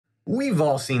We've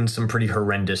all seen some pretty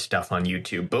horrendous stuff on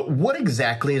YouTube, but what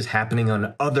exactly is happening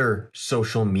on other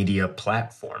social media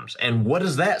platforms? And what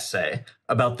does that say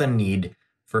about the need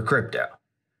for crypto?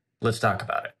 Let's talk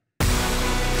about it.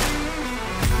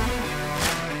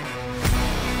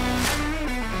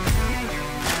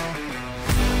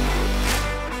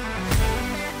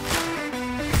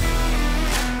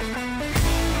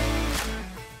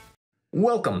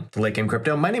 Welcome to Lake Game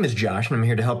Crypto. My name is Josh, and I'm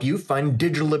here to help you find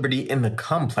digital liberty in the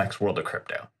complex world of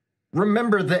crypto.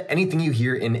 Remember that anything you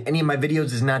hear in any of my videos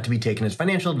is not to be taken as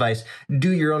financial advice.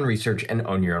 Do your own research and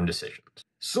own your own decisions.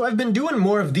 So I've been doing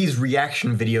more of these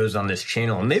reaction videos on this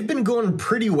channel, and they've been going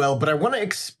pretty well, but I want to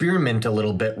experiment a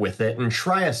little bit with it and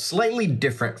try a slightly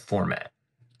different format.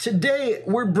 Today,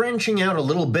 we're branching out a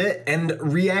little bit and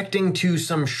reacting to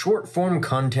some short-form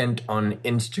content on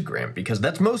Instagram, because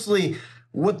that's mostly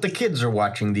what the kids are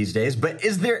watching these days, but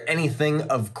is there anything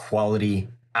of quality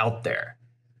out there?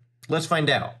 Let's find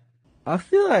out. I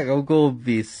feel like I'm gonna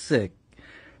be sick.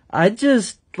 I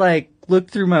just,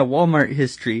 looked through my Walmart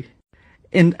history,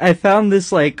 and I found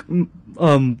this,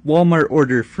 Walmart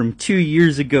order from 2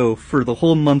 years ago for the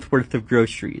whole month worth of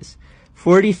groceries.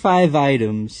 45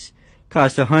 items,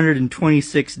 cost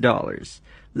 $126.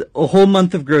 A whole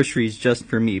month of groceries just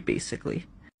for me, basically.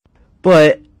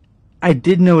 But I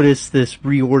did notice this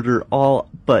reorder all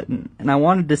button, and I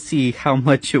wanted to see how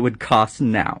much it would cost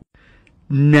now.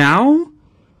 Now,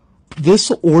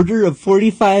 this order of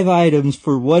 45 items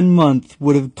for 1 month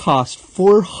would have cost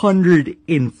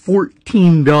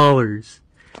 $414.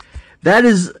 That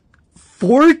is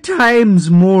 4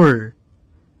 times more.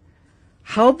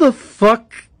 How the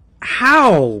fuck?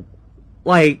 How?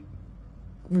 What?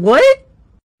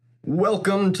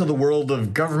 Welcome to the world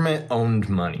of government-owned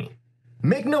money.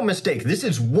 Make no mistake, this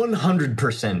is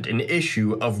 100% an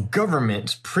issue of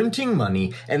governments printing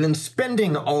money and then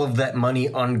spending all of that money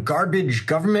on garbage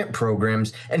government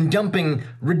programs and dumping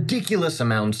ridiculous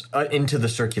amounts into the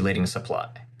circulating supply.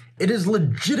 It is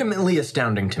legitimately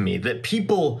astounding to me that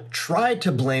people try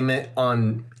to blame it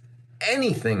on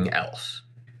anything else.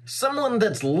 Someone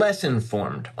that's less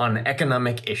informed on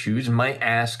economic issues might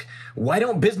ask, why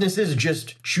don't businesses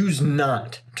just choose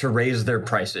not to raise their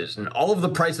prices and all of the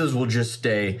prices will just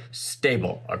stay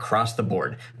stable across the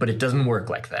board? But it doesn't work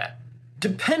like that.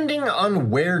 Depending on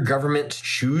where governments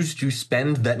choose to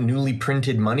spend that newly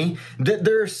printed money,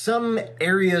 there are some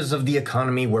areas of the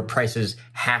economy where prices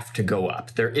have to go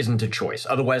up. There isn't a choice.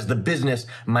 Otherwise, the business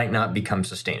might not become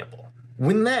sustainable.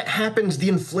 When that happens, the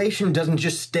inflation doesn't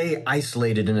just stay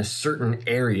isolated in a certain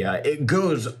area. It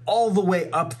goes all the way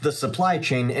up the supply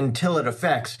chain until it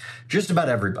affects just about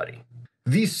everybody.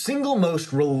 The single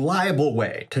most reliable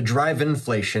way to drive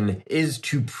inflation is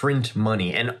to print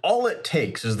money, and all it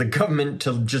takes is the government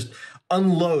to just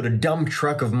unload a dump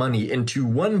truck of money into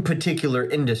one particular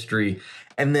industry,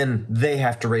 and then they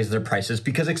have to raise their prices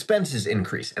because expenses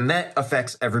increase, and that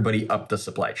affects everybody up the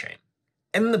supply chain.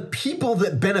 And the people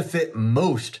that benefit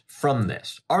most from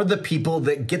this are the people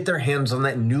that get their hands on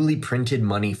that newly printed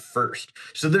money first.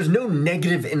 So there's no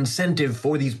negative incentive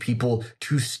for these people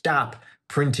to stop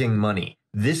printing money.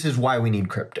 This is why we need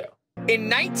crypto. In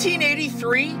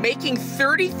 1983, making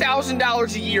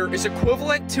 $30,000 a year is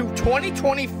equivalent to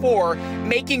 2024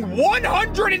 making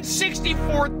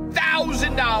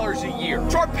 $164,000 a year.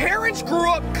 So our parents grew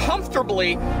up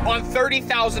comfortably on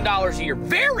 $30,000 a year,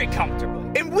 very comfortably.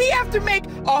 And we have to make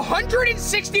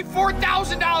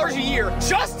 $164,000 a year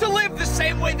just to live the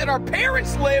same way that our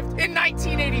parents lived in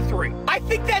 1983. I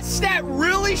think that stat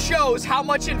really shows how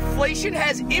much inflation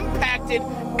has impacted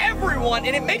everyone,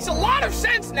 and it makes a lot of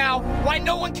sense now why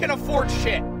no one can afford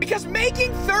shit. Because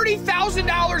making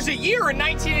 $30,000 a year in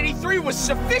 1983 was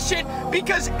sufficient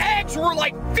because eggs were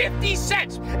like 50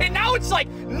 cents, and now it's like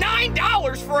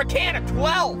 $9 for a can of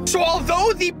 12. So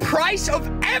although the price of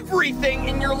everything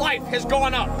in your life has gone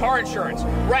up, car insurance,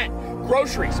 rent,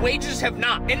 groceries, wages have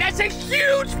not. And that's a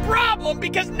huge problem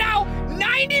because now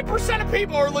 90% of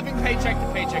people are living paycheck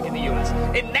to paycheck in the US.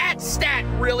 And that stat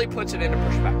really puts it into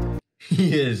perspective.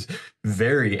 He is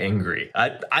very angry.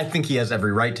 I think he has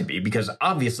every right to be, because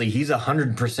obviously he's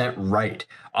 100% right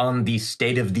on the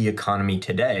state of the economy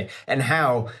today and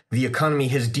how the economy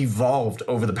has devolved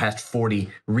over the past 40,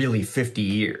 really 50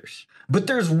 years. But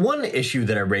there's one issue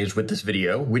that I raised with this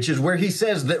video, which is where he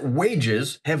says that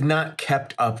wages have not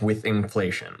kept up with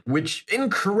inflation, which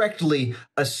incorrectly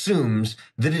assumes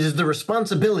that it is the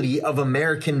responsibility of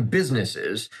American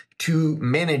businesses to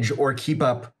manage or keep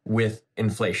up with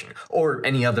inflation, or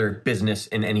any other business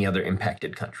in any other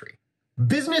impacted country.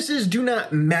 Businesses do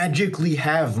not magically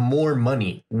have more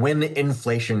money when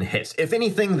inflation hits. If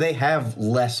anything, they have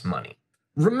less money.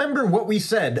 Remember what we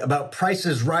said about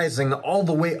prices rising all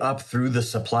the way up through the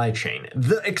supply chain.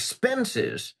 The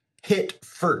expenses hit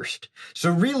first.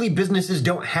 So really businesses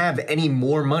don't have any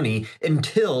more money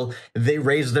until they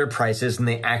raise their prices and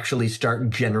they actually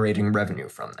start generating revenue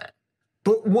from that.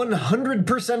 But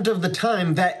 100% of the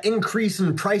time, that increase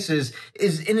in prices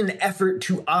is in an effort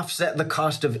to offset the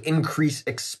cost of increased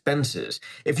expenses.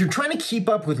 If you're trying to keep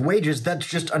up with wages, that's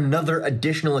just another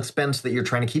additional expense that you're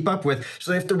trying to keep up with.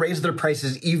 So they have to raise their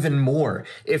prices even more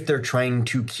if they're trying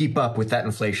to keep up with that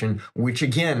inflation, which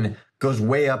again goes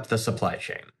way up the supply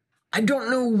chain. I don't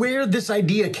know where this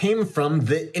idea came from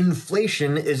that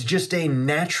inflation is just a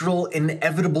natural,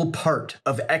 inevitable part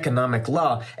of economic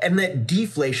law and that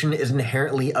deflation is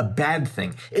inherently a bad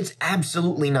thing. It's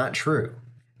absolutely not true.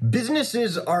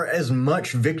 Businesses are as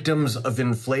much victims of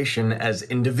inflation as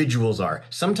individuals are,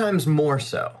 sometimes more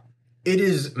so. It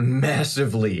is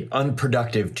massively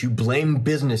unproductive to blame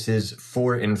businesses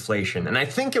for inflation. And I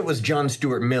think it was John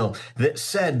Stuart Mill that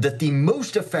said that the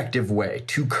most effective way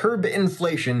to curb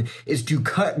inflation is to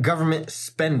cut government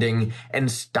spending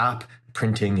and stop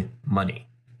printing money.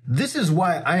 This is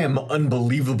why I am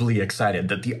unbelievably excited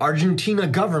that the Argentina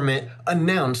government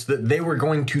announced that they were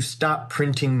going to stop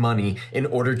printing money in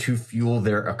order to fuel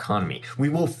their economy. We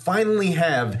will finally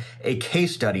have a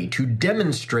case study to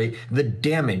demonstrate the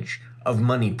damage of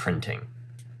money printing.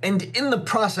 And in the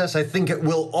process, I think it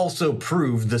will also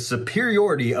prove the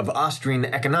superiority of Austrian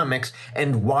economics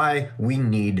and why we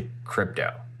need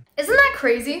crypto. Isn't that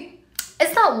crazy?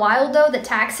 It's not wild though that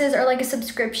taxes are like a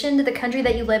subscription to the country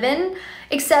that you live in,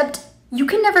 except you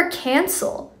can never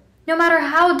cancel, no matter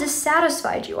how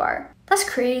dissatisfied you are. That's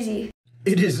crazy.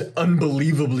 It is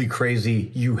unbelievably crazy.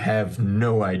 You have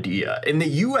no idea. In the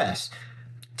US,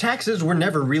 taxes were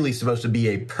never really supposed to be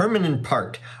a permanent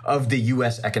part of the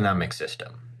US economic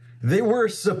system. They were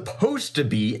supposed to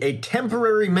be a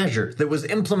temporary measure that was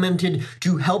implemented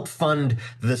to help fund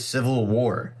the Civil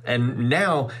War. And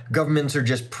now governments are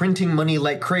just printing money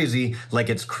like crazy, like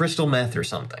it's crystal meth or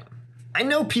something. I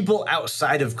know people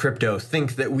outside of crypto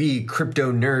think that we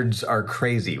crypto nerds are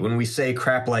crazy when we say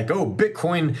crap like, oh,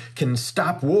 Bitcoin can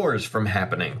stop wars from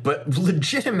happening. But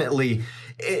legitimately,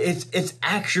 it's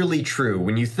actually true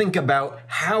when you think about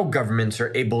how governments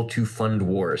are able to fund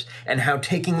wars and how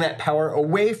taking that power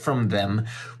away from them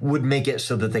would make it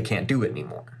so that they can't do it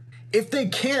anymore. If they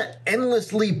can't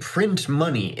endlessly print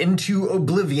money into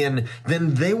oblivion,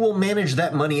 then they will manage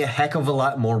that money a heck of a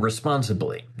lot more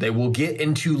responsibly. They will get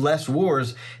into less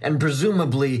wars, and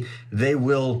presumably they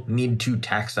will need to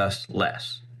tax us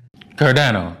less.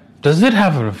 Cardano, does it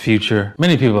have a future?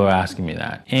 Many people are asking me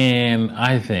that. And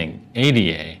I think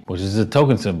ADA, which is a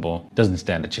token symbol, doesn't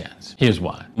stand a chance. Here's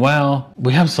why. Well,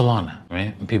 we have Solana,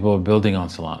 right? People are building on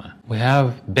Solana. We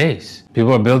have Base.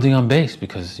 People are building on Base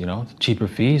because, cheaper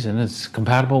fees and it's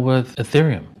compatible with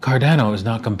Ethereum. Cardano is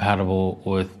not compatible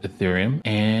with Ethereum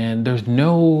and there's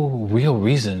no real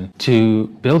reason to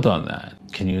build on that.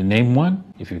 Can you name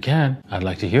one? If you can, I'd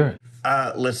like to hear it.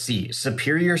 Let's see.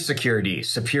 Superior security,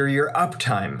 superior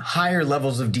uptime, higher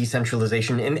levels of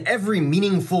decentralization in every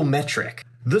meaningful metric.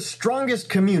 The strongest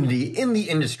community in the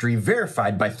industry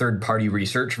verified by third-party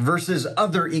research versus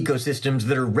other ecosystems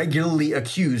that are regularly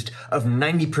accused of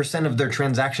 90% of their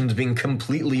transactions being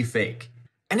completely fake.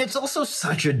 And it's also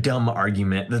such a dumb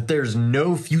argument that there's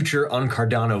no future on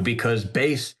Cardano because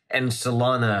Base and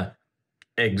Solana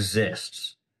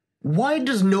exists. Why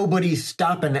does nobody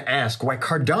stop and ask why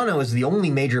Cardano is the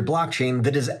only major blockchain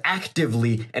that is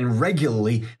actively and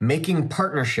regularly making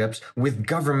partnerships with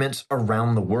governments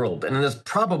around the world? And it is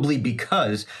probably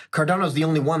because Cardano is the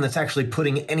only one that's actually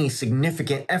putting any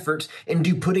significant efforts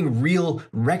into putting real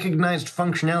recognized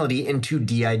functionality into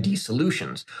DID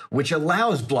solutions, which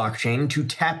allows blockchain to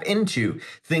tap into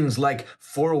things like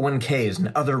 401ks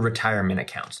and other retirement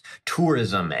accounts,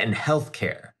 tourism and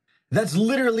healthcare. That's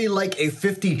literally like a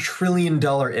 $50 trillion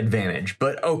advantage,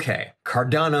 but okay,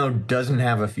 Cardano doesn't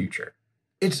have a future.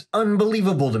 It's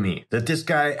unbelievable to me that this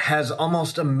guy has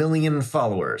almost 1 million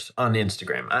followers on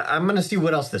Instagram. I'm gonna see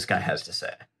what else this guy has to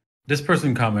say. This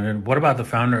person commented, what about the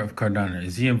founder of Cardano?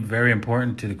 Is he very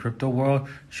important to the crypto world?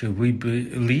 Should we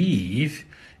believe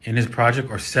in his project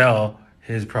or sell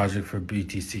his project for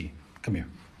BTC? Come here.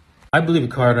 I believe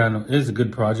Cardano is a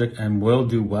good project and will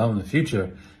do well in the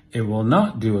future. It will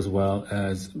not do as well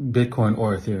as Bitcoin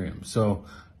or Ethereum. So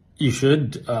you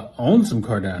should own some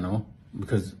Cardano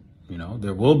because,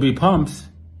 there will be pumps,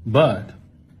 but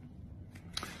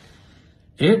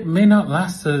it may not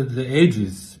last the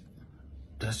ages.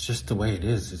 That's just the way it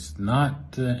is. It's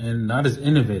not as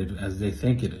innovative as they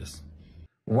think it is.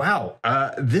 Wow,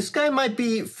 this guy might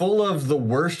be full of the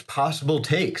worst possible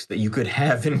takes that you could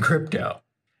have in crypto.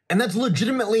 And that's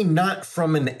legitimately not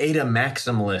from an ADA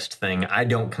maximalist thing. I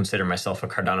don't consider myself a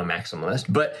Cardano maximalist,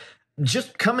 but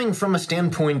just coming from a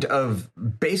standpoint of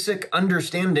basic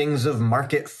understandings of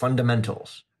market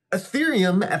fundamentals.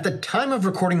 Ethereum, at the time of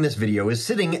recording this video, is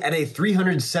sitting at a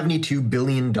 $372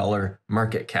 billion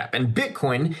market cap, and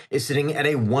Bitcoin is sitting at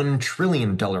a $1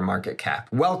 trillion market cap,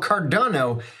 while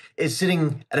Cardano is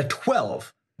sitting at a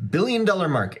 $12 billion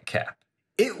market cap.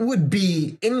 It would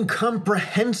be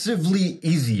incomprehensibly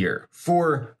easier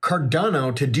for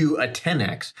Cardano to do a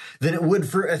 10x than it would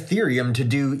for Ethereum to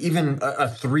do even a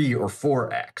 3 or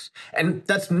 4x. And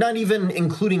that's not even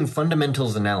including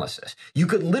fundamentals analysis. You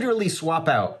could literally swap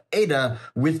out ADA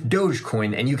with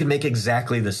Dogecoin and you could make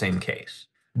exactly the same case.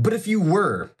 But if you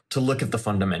were to look at the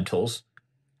fundamentals,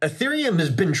 Ethereum has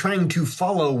been trying to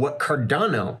follow what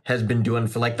Cardano has been doing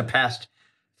for like the past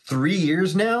 3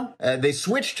 years now. They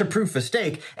switched to proof of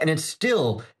stake, and it's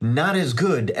still not as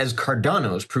good as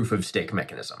Cardano's proof of stake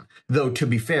mechanism. Though, to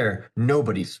be fair,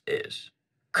 nobody's is.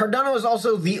 Cardano is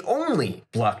also the only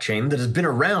blockchain that has been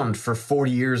around for 40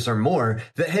 years or more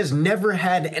that has never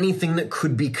had anything that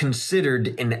could be considered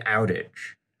an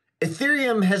outage.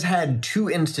 Ethereum has had 2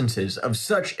 instances of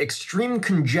such extreme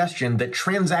congestion that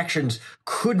transactions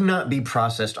could not be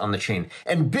processed on the chain,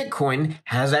 and Bitcoin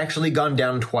has actually gone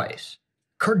down twice.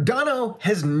 Cardano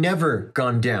has never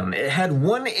gone down. It had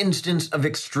 1 instance of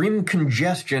extreme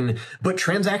congestion, but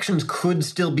transactions could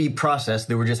still be processed.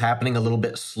 They were just happening a little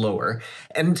bit slower.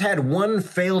 And it's had 1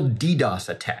 failed DDoS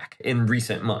attack in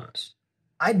recent months.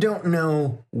 I don't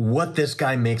know what this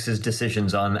guy makes his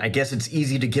decisions on. I guess it's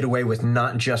easy to get away with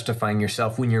not justifying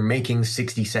yourself when you're making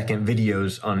 60-second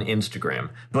videos on Instagram.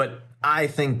 But I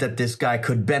think that this guy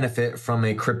could benefit from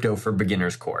a Crypto for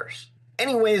Beginners course.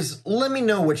 Anyways, let me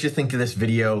know what you think of this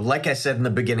video. Like I said in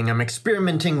the beginning, I'm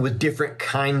experimenting with different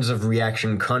kinds of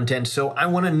reaction content, so I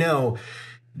want to know,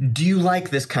 do you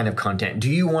like this kind of content? Do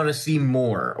you want to see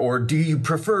more? Or do you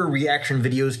prefer reaction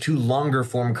videos to longer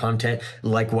form content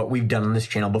like what we've done on this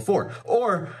channel before?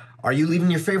 Or are you leaving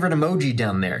your favorite emoji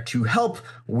down there to help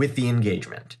with the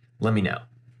engagement? Let me know.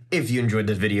 If you enjoyed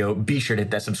this video, be sure to hit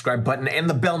that subscribe button and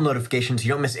the bell notification so you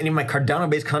don't miss any of my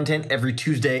Cardano-based content every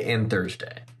Tuesday and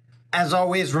Thursday. As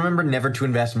always, remember never to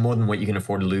invest more than what you can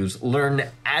afford to lose. Learn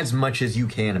as much as you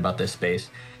can about this space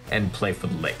and play for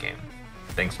the late game.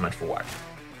 Thanks so much for watching.